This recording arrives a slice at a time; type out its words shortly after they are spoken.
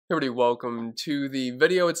Hey everybody, welcome to the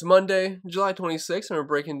video. It's Monday, July 26th, and we're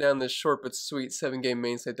breaking down this short but sweet 7-game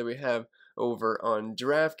main slate that we have over on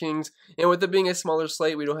DraftKings. And with it being a smaller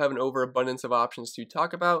slate, we don't have an overabundance of options to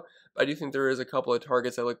talk about, but I do think there is a couple of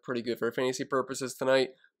targets that look pretty good for fantasy purposes tonight.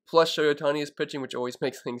 Plus, Shohei Ohtani is pitching, which always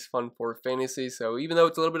makes things fun for fantasy. So even though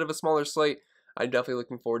it's a little bit of a smaller slate, I'm definitely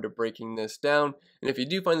looking forward to breaking this down. And if you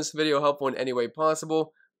do find this video helpful in any way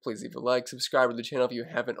possible, please leave a like, subscribe to the channel if you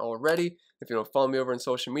haven't already. If you don't follow me over on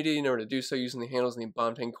social media, you know where to do so using the handles in the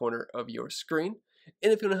bottom hand corner of your screen.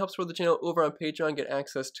 And if you want to help support the channel over on Patreon, get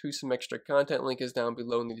access to some extra content, link is down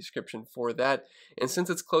below in the description for that. And since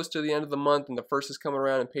it's close to the end of the month and the first is coming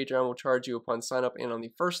around, and Patreon will charge you upon sign up and on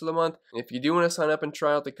the first of the month. And if you do want to sign up and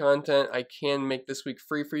try out the content, I can make this week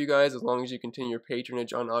free for you guys as long as you continue your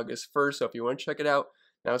patronage on August 1st. So if you want to check it out,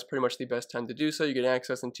 now is pretty much the best time to do so. You get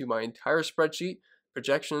access into my entire spreadsheet,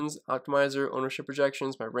 projections, optimizer, ownership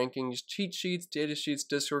projections, my rankings, cheat sheets, data sheets,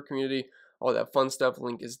 Discord community, all that fun stuff.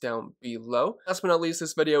 Link is down below. Last but not least,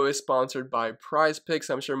 this video is sponsored by Prize Picks.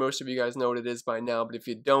 I'm sure most of you guys know what it is by now, but if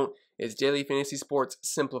you don't, it's daily fantasy sports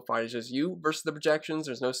simplified. It's just you versus the projections.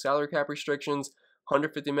 There's no salary cap restrictions.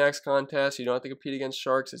 150 max contest. You don't have to compete against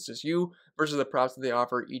sharks. It's just you versus the props that they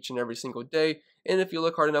offer each and every single day. And if you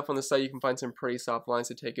look hard enough on the site, you can find some pretty soft lines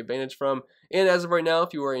to take advantage from. And as of right now,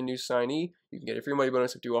 if you are a new signee, you can get a free money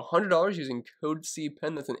bonus up to $100 using code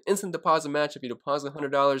CPEN. That's an instant deposit match. If you deposit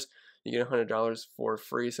 $100, you get $100 for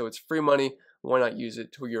free. So it's free money. Why not use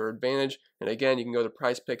it to your advantage? And again, you can go to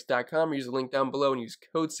prizepicks.com or use the link down below and use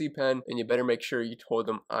code CPEN. And you better make sure you told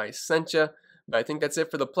them I sent you. But I think that's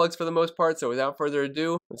it for the plugs for the most part, so without further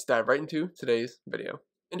ado, let's dive right into today's video.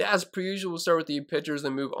 And as per usual, we'll start with the pitchers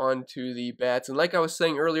and move on to the bats. And like I was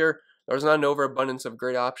saying earlier, there's not an overabundance of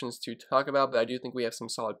great options to talk about, but I do think we have some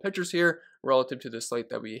solid pitchers here relative to the slate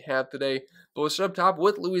that we have today. But we'll start up top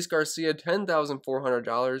with Luis Garcia,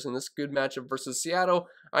 $10,400, and this good matchup versus Seattle,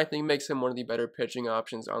 I think makes him one of the better pitching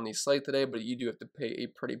options on the slate today, but you do have to pay a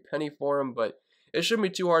pretty penny for him. But it shouldn't be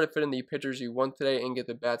too hard to fit in the pitchers you want today and get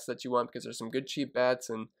the bats that you want because there's some good cheap bats,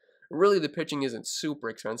 and really the pitching isn't super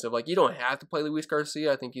expensive. Like, you don't have to play Luis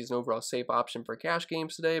Garcia. I think he's an overall safe option for cash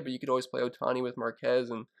games today, but you could always play Ohtani with Marquez,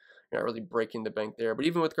 and you're not really breaking the bank there. But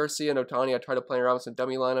even with Garcia and Ohtani, I try to play around with some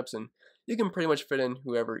dummy lineups, and you can pretty much fit in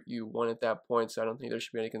whoever you want at that point, so I don't think there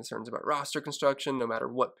should be any concerns about roster construction no matter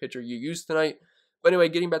what pitcher you use tonight. But anyway,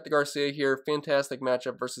 getting back to Garcia here, fantastic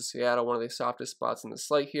matchup versus Seattle, one of the softest spots in the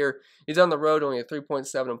slate here. He's on the road, only a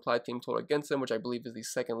 3.7 implied team total against him, which I believe is the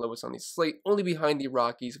second lowest on the slate, only behind the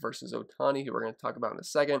Rockies versus Ohtani, who we're going to talk about in a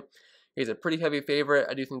second. He's a pretty heavy favorite.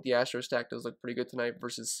 I do think the Astros stack does look pretty good tonight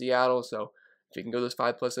versus Seattle, so if you can go those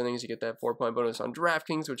 5+ innings, you get that 4-point bonus on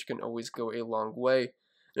DraftKings, which can always go a long way.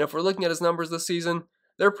 And if we're looking at his numbers this season,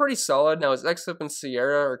 they're pretty solid. Now, his xFIP and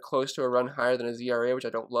Sierra are close to a run higher than his ERA, which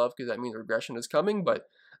I don't love because that means regression is coming, but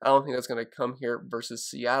I don't think that's going to come here versus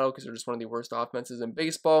Seattle because they're just one of the worst offenses in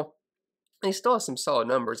baseball. And he still has some solid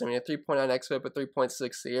numbers. I mean, a 3.9 xFIP, a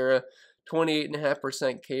 3.6 Sierra,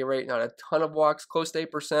 28.5% K rate, not a ton of walks, close to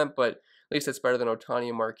 8%, but at least it's better than Ohtani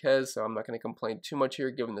and Marquez, so I'm not going to complain too much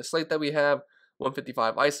here given the slate that we have.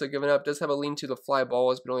 155 ISO given up, does have a lean to the fly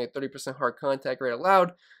balls, but only a 30% hard contact rate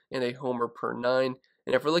allowed, and a homer per 9.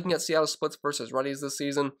 And if we're looking at Seattle splits versus righties this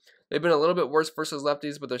season, they've been a little bit worse versus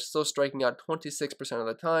lefties, but they're still striking out 26% of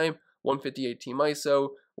the time, 158 team ISO,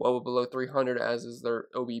 well below 300 as is their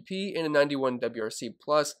OBP, and a 91 WRC+.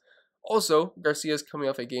 Also, Garcia's coming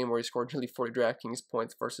off a game where he scored nearly 40 DraftKings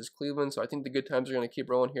points versus Cleveland, so I think the good times are going to keep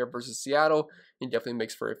rolling here versus Seattle. He definitely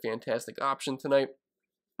makes for a fantastic option tonight.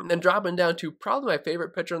 And then dropping down to probably my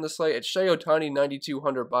favorite pitcher on the slate, it's Shohei Ohtani,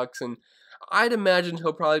 $9,200, and I'd imagine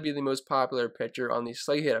he'll probably be the most popular pitcher on the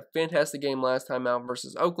slate. He had a fantastic game last time out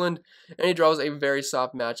versus Oakland, and he draws a very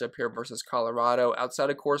soft matchup here versus Colorado outside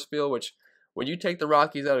of Coors Field, which when you take the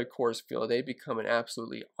Rockies out of Coors Field, they become an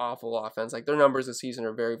absolutely awful offense. Like, their numbers this season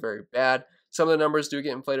are very, very bad. Some of the numbers do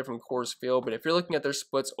get inflated from Coors Field, but if you're looking at their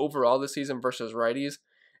splits overall this season versus righties,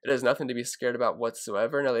 it has nothing to be scared about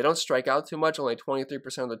whatsoever. Now, they don't strike out too much, only 23%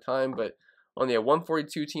 of the time, but only a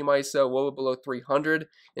 142 team ISO, well below 300.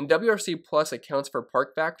 And WRC Plus accounts for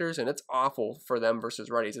park factors, and it's awful for them versus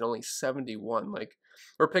righties at only 71. Like,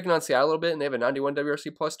 we're picking on Seattle a little bit, and they have a 91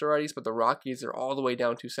 WRC Plus to righties, but the Rockies are all the way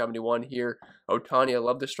down to 71 here. Ohtani, I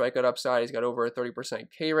love the strikeout upside. He's got over a 30%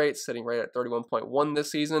 K rate, sitting right at 31.1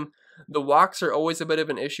 this season. The walks are always a bit of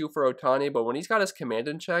an issue for Ohtani, but when he's got his command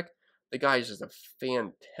in check, the guy is just a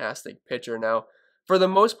fantastic pitcher. Now, for the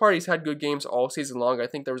most part, he's had good games all season long. I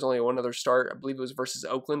think there was only one other start. I believe it was versus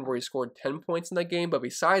Oakland where he scored 10 points in that game. But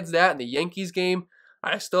besides that, in the Yankees game,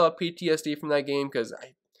 I still have PTSD from that game because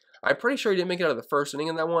I'm pretty sure he didn't make it out of the first inning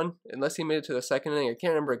in that one, unless he made it to the second inning. I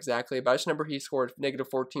can't remember exactly, but I just remember he scored negative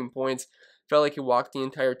 14 points. Felt like he walked the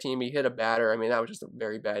entire team. He hit a batter. I mean, that was just a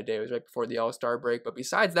very bad day. It was right before the All-Star break. But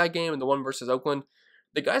besides that game and the one versus Oakland,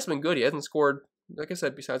 the guy's been good. He hasn't scored, like I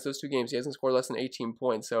said, besides those two games, he hasn't scored less than 18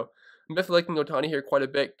 points. So I'm definitely liking Ohtani here quite a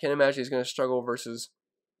bit. Can't imagine he's going to struggle versus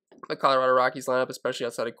the Colorado Rockies lineup, especially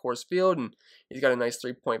outside of Coors Field, and he's got a nice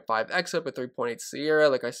 3.5 xFIP, a 3.8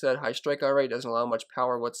 SIERA. Like I said, high strikeout rate, doesn't allow much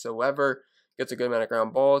power whatsoever, gets a good amount of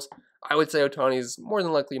ground balls. I would say Ohtani is more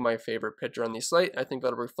than likely my favorite pitcher on the slate. I think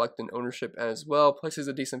that'll reflect in ownership as well. Plus, he's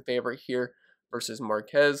a decent favorite here versus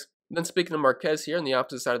Marquez. Then speaking of Marquez here on the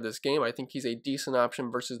opposite side of this game, I think he's a decent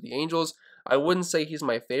option versus the Angels. I wouldn't say he's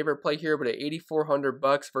my favorite play here, but at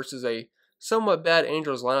 $8,400 versus a somewhat bad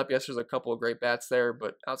Angels lineup. Yes, there's a couple of great bats there,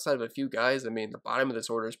 but outside of a few guys, I mean, the bottom of this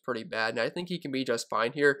order is pretty bad, and I think he can be just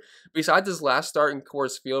fine here. Besides his last start in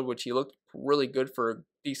Coors Field, which he looked really good for a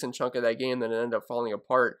decent chunk of that game, then it ended up falling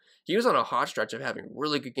apart. He was on a hot stretch of having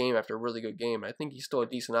really good game after really good game. I think he's still a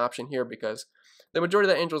decent option here because the majority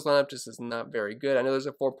of the Angels lineup just is not very good. I know there's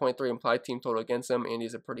a 4.3 implied team total against him, and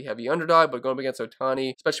he's a pretty heavy underdog, but going up against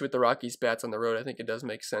Ohtani, especially with the Rockies bats on the road, I think it does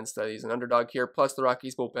make sense that he's an underdog here. Plus, the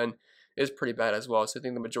Rockies bullpen is pretty bad as well. So I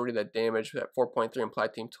think the majority of that damage, that 4.3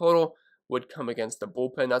 implied team total, would come against the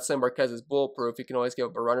bullpen. Not saying Marquez is bulletproof. He can always give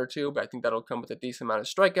up a run or two, but I think that'll come with a decent amount of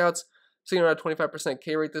strikeouts. Sitting around a 25%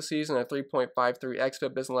 K rate this season, a 3.53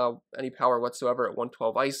 xFIP, doesn't allow any power whatsoever at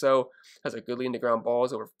 112 ISO, has a good lean to ground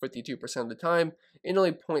balls over 52% of the time, and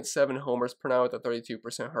only 0.7 homers per now with a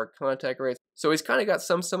 32% hard contact rate. So he's kind of got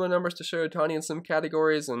some similar numbers to show Ohtani in some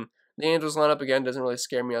categories, and the Angels lineup, again, doesn't really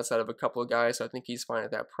scare me outside of a couple of guys, so I think he's fine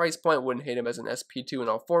at that price point. Wouldn't hate him as an SP2 in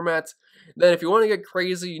all formats. Then if you want to get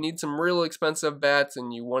crazy, you need some real expensive bats,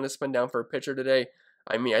 and you want to spend down for a pitcher today,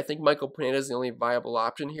 I mean, I think Michael Pineda is the only viable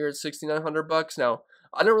option here at $6,900. Now,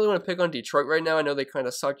 I don't really want to pick on Detroit right now. I know they kind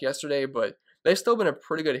of sucked yesterday, but they've still been a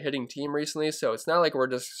pretty good hitting team recently, so it's not like we're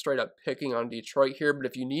just straight up picking on Detroit here. But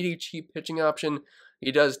if you need a cheap pitching option,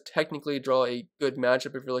 he does technically draw a good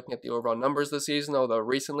matchup if you're looking at the overall numbers this season, although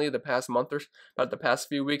recently, the past month or about the past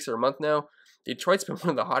few weeks or a month now, Detroit's been one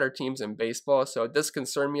of the hotter teams in baseball, so it does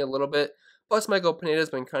concern me a little bit. Plus, Michael Pineda's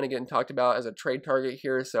been kind of getting talked about as a trade target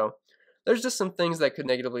here, so there's just some things that could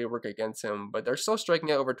negatively work against him, but they're still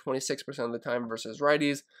striking out over 26% of the time versus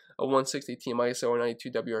righties, a 160 team ISO, and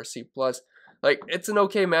 92 WRC+. Like, it's an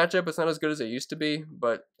okay matchup. It's not as good as it used to be,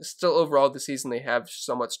 but still overall this season they have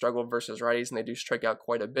somewhat struggled versus righties, and they do strike out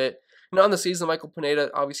quite a bit. And on the season, Michael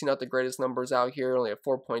Pineda, obviously not the greatest numbers out here, only a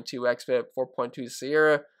 4.2 xFIP, 4.2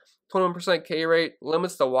 SIERA, 21% K rate,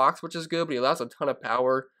 limits the walks, which is good, but he allows a ton of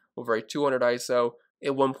power, over a 200 ISO,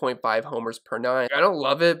 at 1.5 homers per 9. I don't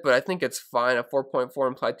love it, but I think it's fine. A 4.4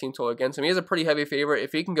 implied team total against him. He is a pretty heavy favorite.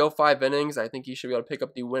 If he can go 5 innings, I think he should be able to pick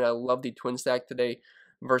up the win. I love the twin stack today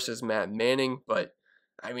versus Matt Manning, but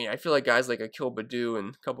I mean, I feel like guys like Akil Baddoo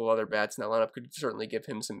and a couple of other bats in that lineup could certainly give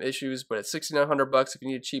him some issues, but at $6,900, if you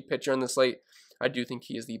need a cheap pitcher on the slate, I do think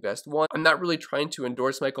he is the best one. I'm not really trying to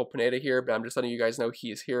endorse Michael Pineda here, but I'm just letting you guys know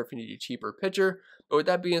he is here if you need a cheaper pitcher. But with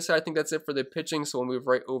that being said, I think that's it for the pitching, so we'll move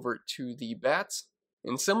right over to the bats.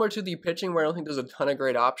 And similar to the pitching, where I don't think there's a ton of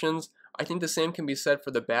great options, I think the same can be said for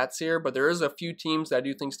the bats here, but there is a few teams that I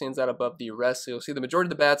do think stands out above the rest, so you'll see the majority of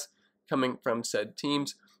the bats coming from said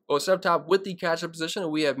teams. Well, let's start up top with the catcher position,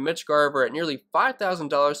 and we have Mitch Garver at nearly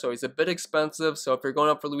 $5,000, so he's a bit expensive, so if you're going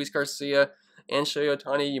up for Luis Garcia and Shohei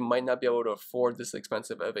Ohtani, you might not be able to afford this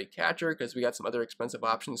expensive of a catcher, because we got some other expensive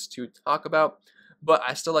options to talk about. But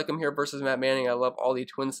I still like him here versus Matt Manning. I love all the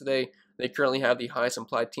Twins today. They currently have the highest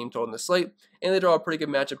implied team total in the slate, and they draw a pretty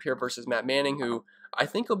good matchup here versus Matt Manning, who I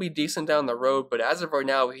think will be decent down the road, but as of right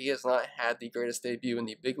now, he has not had the greatest debut in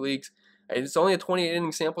the big leagues. It's only a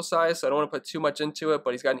 28-inning sample size, so I don't want to put too much into it,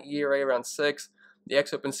 but he's got an ERA around 6. The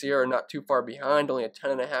xFIP and SIERA are not too far behind, only a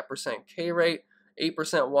 10.5% K rate,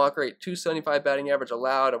 8% walk rate, 275 batting average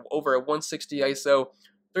allowed, over a 160 ISO,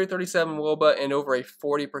 337 WOBA, and over a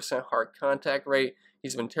 40% hard contact rate.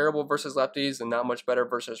 He's been terrible versus lefties and not much better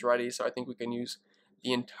versus righties, so I think we can use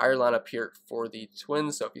the entire lineup here for the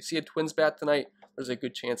Twins. So if you see a Twins bat tonight, there's a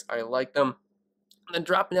good chance I like them. And then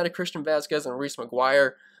dropping out of Christian Vasquez and Reese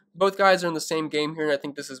McGuire. Both guys are in the same game here, and I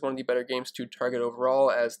think this is one of the better games to target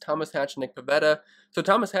overall as Thomas Hatch and Nick Pivetta. So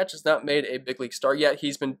Thomas Hatch has not made a big league start yet.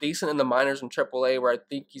 He's been decent in the minors and AAA, where I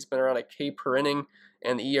think he's been around a K per inning,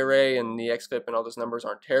 and the ERA and the xFIP and all those numbers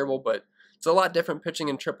aren't terrible, but it's a lot different pitching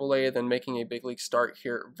in AAA than making a big league start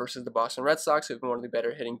here versus the Boston Red Sox, who've been one of the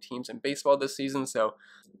better hitting teams in baseball this season, so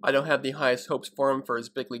I don't have the highest hopes for him for his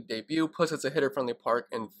big league debut. Plus, it's a hitter-friendly park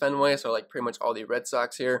in Fenway, so I like pretty much all the Red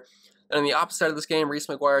Sox here. And on the opposite side of this game, Reese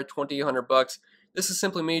McGuire, $2,800. This is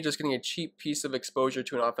simply me just getting a cheap piece of exposure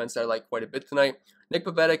to an offense that I like quite a bit tonight. Nick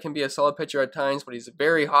Pivetta can be a solid pitcher at times, but he's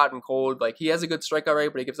very hot and cold. Like, he has a good strikeout rate,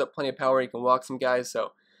 but he gives up plenty of power. He can walk some guys,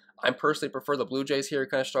 so I personally prefer the Blue Jays here. He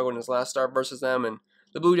kind of struggled in his last start versus them, and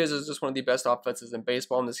the Blue Jays is just one of the best offenses in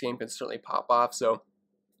baseball, and this game can certainly pop off. So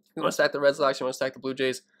if you want to stack the Red Sox, you want to stack the Blue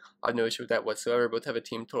Jays, I have no issue with that whatsoever. Both have a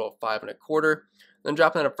team total of 5.25. Then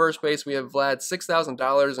dropping out of first base, we have Vlad,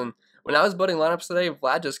 $6,000, and when I was building lineups today,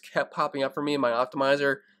 Vlad just kept popping up for me in my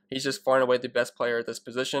optimizer. He's just far and away the best player at this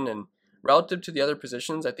position, and relative to the other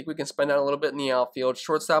positions, I think we can spend out a little bit in the outfield.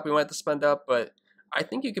 Shortstop, we might have to spend up, but I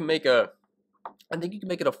think you can make it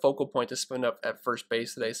a focal point to spend up at first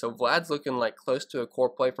base today. So Vlad's looking like close to a core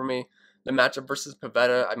play for me. The matchup versus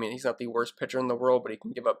Pivetta, I mean, he's not the worst pitcher in the world, but he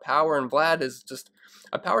can give up power, and Vlad is just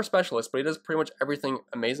a power specialist, but he does pretty much everything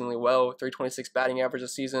amazingly well. 326 batting average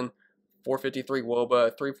this season, 453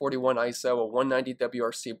 WOBA, 341 ISO, a 190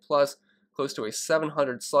 WRC plus, close to a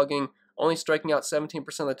 700 slugging, only striking out 17%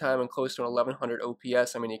 of the time and close to an 1100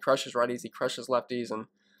 OPS. I mean, he crushes righties, he crushes lefties, and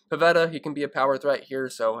Pivetta, he can be a power threat here,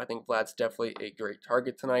 so I think Vlad's definitely a great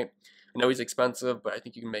target tonight. I know he's expensive, but I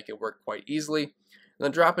think you can make it work quite easily. And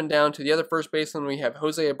then dropping down to the other first baseman, we have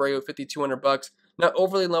Jose Abreu, $5,200. Not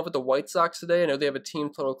overly in love with the White Sox today. I know they have a team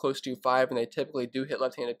total close to 5, and they typically do hit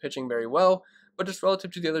left-handed pitching very well, but just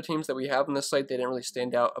relative to the other teams that we have on this slate, they didn't really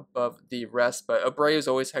stand out above the rest. But Abreu's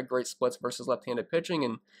always had great splits versus left-handed pitching,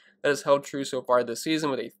 and that has held true so far this season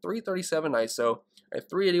with a 337 ISO, a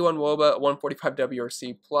 381 WOBA, a 145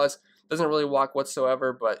 WRC plus. Doesn't really walk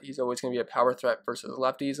whatsoever, but he's always going to be a power threat versus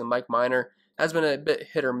lefties, and Mike Minor has been a bit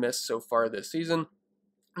hit or miss so far this season.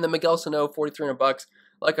 And then Miguel Sano, $4,300.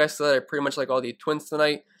 Like I said, I pretty much like all the Twins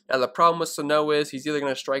tonight. Now, the problem with Sano is he's either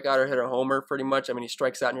going to strike out or hit a homer pretty much. I mean, he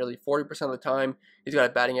strikes out nearly 40% of the time. He's got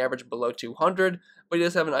a batting average below 200, but he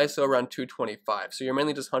does have an ISO around 225. So you're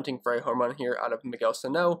mainly just hunting for a home run here out of Miguel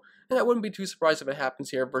Sano, and I wouldn't be too surprised if it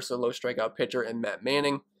happens here versus a low strikeout pitcher in Matt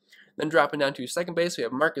Manning. Then dropping down to second base, we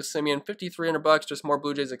have Marcus Semien, $5,300, just more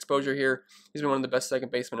Blue Jays exposure here. He's been one of the best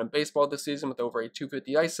second basemen in baseball this season with over a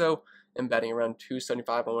 250 ISO and batting around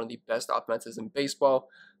 275 on one of the best offenses in baseball.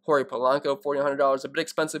 Jorge Polanco, $4,100, a bit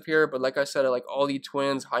expensive here, but like I said, I like all the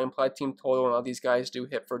Twins, high implied team total, and all these guys do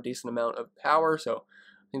hit for a decent amount of power, so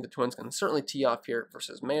I think the Twins can certainly tee off here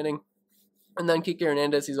versus Manning. And then Kike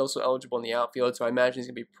Hernandez, he's also eligible in the outfield, so I imagine he's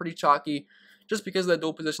going to be pretty chalky just because of that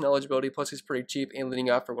dual position eligibility, plus he's pretty cheap and leading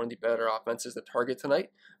off for one of the better offenses to target tonight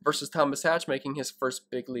versus Thomas Hatch making his first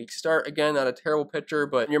big league start. Again, not a terrible pitcher,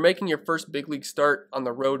 but you're making your first big league start on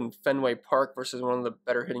the road in Fenway Park versus one of the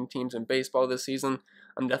better hitting teams in baseball this season.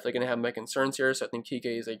 I'm definitely going to have my concerns here, so I think Kike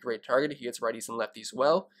is a great target. He gets righties and lefties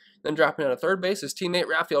well. Then dropping out of third base, his teammate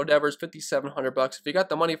Rafael Devers, $5,700. If you got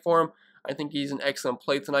the money for him, I think he's an excellent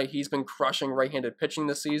play tonight. He's been crushing right-handed pitching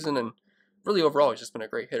this season, and really overall he's just been a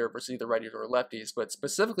great hitter versus either righties or lefties. But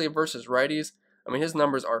specifically versus righties, I mean, his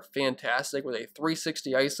numbers are fantastic with a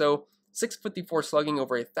 360 ISO, 654 slugging,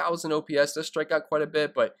 over 1,000 OPS. Does strike out quite a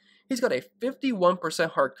bit, but he's got a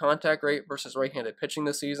 51% hard contact rate versus right-handed pitching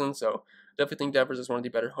this season, so definitely think Devers is one of the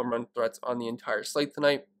better home run threats on the entire slate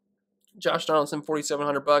tonight. Josh Donaldson,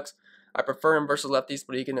 $4,700. I prefer him versus lefties,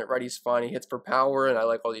 but he can hit righties fine. He hits for power, and I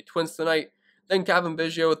like all the Twins tonight. Then Kevin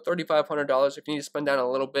Biggio, $3,500. If you need to spend down a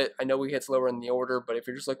little bit, I know he hits lower in the order, but if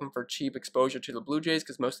you're just looking for cheap exposure to the Blue Jays,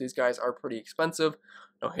 because most of these guys are pretty expensive,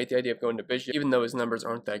 I don't hate the idea of going to Biggio, even though his numbers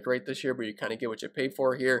aren't that great this year, but you kind of get what you pay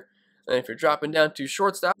for here. And if you're dropping down to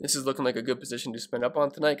shortstop, this is looking like a good position to spend up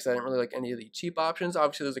on tonight because I didn't really like any of the cheap options.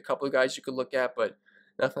 Obviously, there's a couple of guys you could look at, but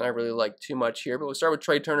nothing I really like too much here. But we'll start with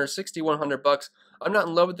Trey Turner, $6,100. I'm not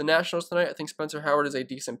in love with the Nationals tonight. I think Spencer Howard is a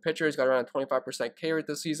decent pitcher. He's got around a 25% K rate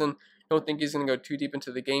this season. Don't think he's going to go too deep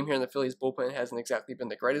into the game here, and the Phillies bullpen hasn't exactly been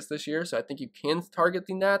the greatest this year, so I think you can target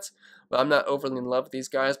the Nats, but I'm not overly in love with these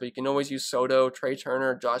guys. But you can always use Soto, Trey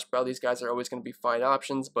Turner, Josh Bell. These guys are always going to be fine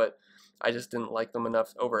options, but I just didn't like them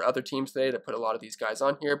enough over other teams today to put a lot of these guys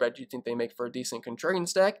on here, but I do think they make for a decent contrarian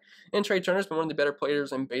stack. And Trey Turner's been one of the better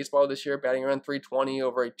players in baseball this year, batting around 320,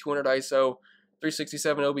 over a 200 ISO,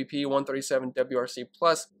 367 OBP, 137 WRC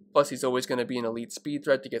plus. Plus, he's always going to be an elite speed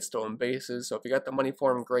threat to get stolen bases. So if you got the money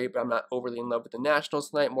for him, great, but I'm not overly in love with the Nationals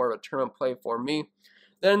tonight. More of a tournament play for me.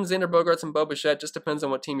 Then Xander Bogaerts and Bo Bichette. Just depends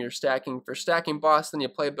on what team you're stacking. If you're stacking Boston, you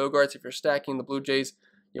play Bogaerts. If you're stacking the Blue Jays,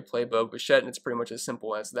 you play Bo Bichette, and it's pretty much as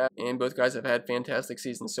simple as that. And both guys have had fantastic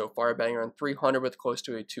seasons so far, batting around 300 with close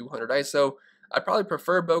to a 200 ISO. I probably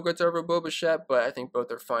prefer Bogaerts over Bo Bichette, but I think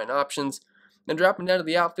both are fine options. Then dropping down to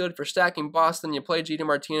the outfield, if you're stacking Boston, you play J.D.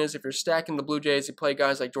 Martinez. If you're stacking the Blue Jays, you play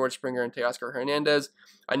guys like George Springer and Teoscar Hernandez.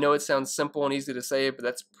 I know it sounds simple and easy to say, but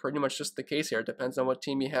that's pretty much just the case here. It depends on what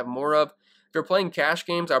team you have more of. If you're playing cash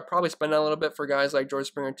games, I'd probably spend a little bit for guys like George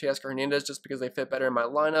Springer and Teoscar Hernandez just because they fit better in my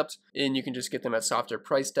lineups, and you can just get them at softer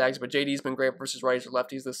price tags. But JD's been great versus righties or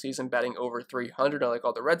lefties this season, batting over 300, like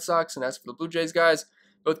all the Red Sox. And as for the Blue Jays guys,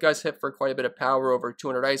 both guys hit for quite a bit of power, over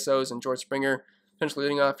 200 ISOs, and George Springer potentially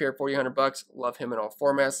leading off here at $4,100. Love him in all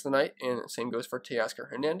formats tonight, and same goes for Teoscar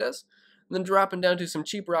Hernandez. And then dropping down to some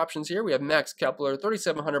cheaper options here, we have Max Kepler,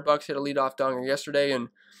 $3,700, hit a leadoff donger yesterday, and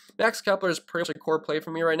Max Kepler is pretty much a core play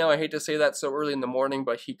for me right now. I hate to say that so early in the morning,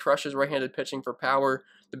 but he crushes right-handed pitching for power.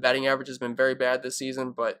 The batting average has been very bad this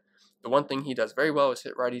season, but the one thing he does very well is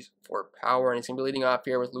hit righties for power, and he's going to be leading off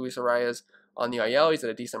here with Luis Arias on the IL. He's at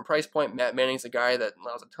a decent price point. Matt Manning's a guy that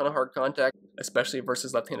allows a ton of hard contact, especially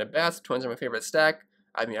versus left-handed bats. Twins are my favorite stack.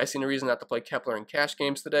 I mean, I see no reason not to play Kepler in cash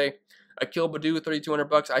games today. Akil Baddoo,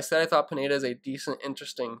 $3,200. I said I thought Pineda is a decent,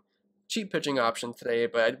 interesting, cheap pitching option today,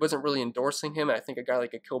 but I wasn't really endorsing him. I think a guy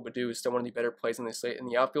like Akil Baddoo is still one of the better plays in the slate in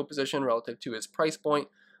the outfield position relative to his price point.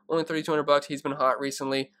 Only $3,200. He's been hot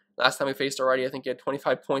recently. Last time we faced already, I think he had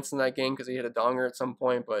 25 points in that game because he hit a donger at some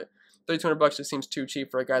point, but $3,200 just seems too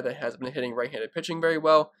cheap for a guy that has been hitting right-handed pitching very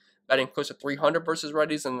well, batting close to 300 versus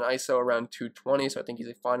righties and an ISO around 220, so I think he's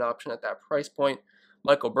a fine option at that price point.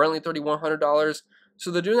 Michael Brantley, $3,100. So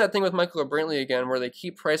they're doing that thing with Michael Brantley again where they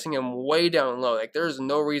keep pricing him way down low. Like, there's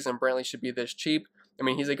no reason Brantley should be this cheap. I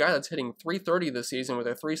mean, he's a guy that's hitting 330 this season with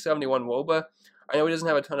a 371 WOBA. I know he doesn't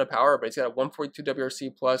have a ton of power, but he's got a 142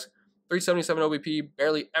 WRC plus, 377 OBP,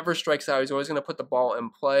 barely ever strikes out. He's always going to put the ball in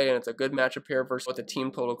play, and it's a good matchup here versus with the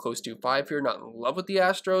team total close to 5 here. Not in love with the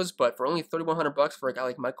Astros, but for only $3,100 for a guy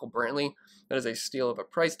like Michael Brantley, that is a steal of a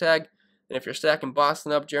price tag. And if you're stacking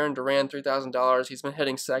Boston up, Jarren Duran, $3,000. He's been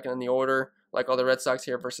hitting second in the order, like all the Red Sox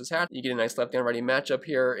here versus Hatch. You get a nice left-hand righty matchup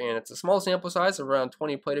here, and it's a small sample size of around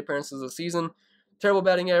 20 plate appearances a season. Terrible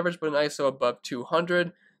batting average, but an ISO above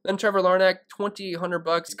 200. Then Trevor Larnach,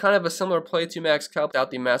 $2,800. Kind of a similar play to Max Kepler without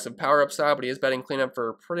the massive power upside, but he is batting cleanup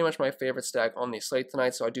for pretty much my favorite stack on the slate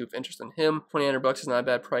tonight, so I do have interest in him. $2,800 is not a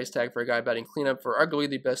bad price tag for a guy batting cleanup for arguably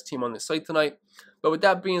the best team on the slate tonight. But with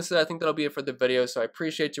that being said, I think that'll be it for the video, so I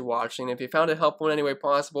appreciate you watching. If you found it helpful in any way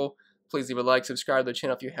possible, please leave a like, subscribe to the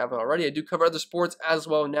channel if you haven't already. I do cover other sports as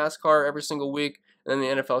well, NASCAR every single week, and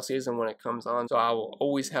then the NFL season when it comes on, so I will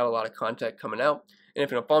always have a lot of content coming out. And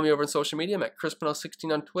if you want to follow me over on social media, I'm at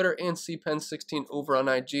Pennell16 on Twitter and CPenn16 over on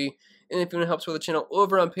IG. And if you want to help support the channel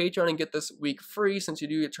over on Patreon and get this week free, since you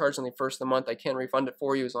do get charged on the first of the month, I can refund it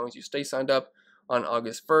for you as long as you stay signed up on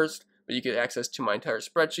August 1st. But you get access to my entire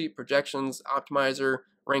spreadsheet, projections, optimizer,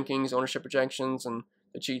 rankings, ownership projections, and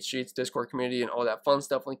the cheat sheets, Discord community, and all that fun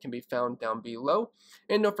stuff. Link can be found down below.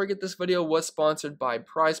 And don't forget, this video was sponsored by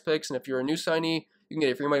PrizePicks. And if you're a new signee, you can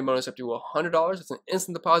get a free money bonus up to $100. It's an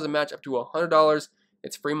instant deposit match up to $100.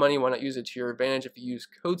 It's free money. Why not use it to your advantage? If you use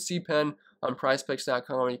code CPEN on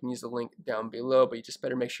prizepicks.com, you can use the link down below, but you just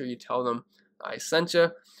better make sure you tell them I sent you.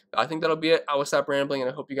 I think that'll be it. I will stop rambling, and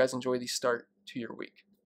I hope you guys enjoy the start to your week.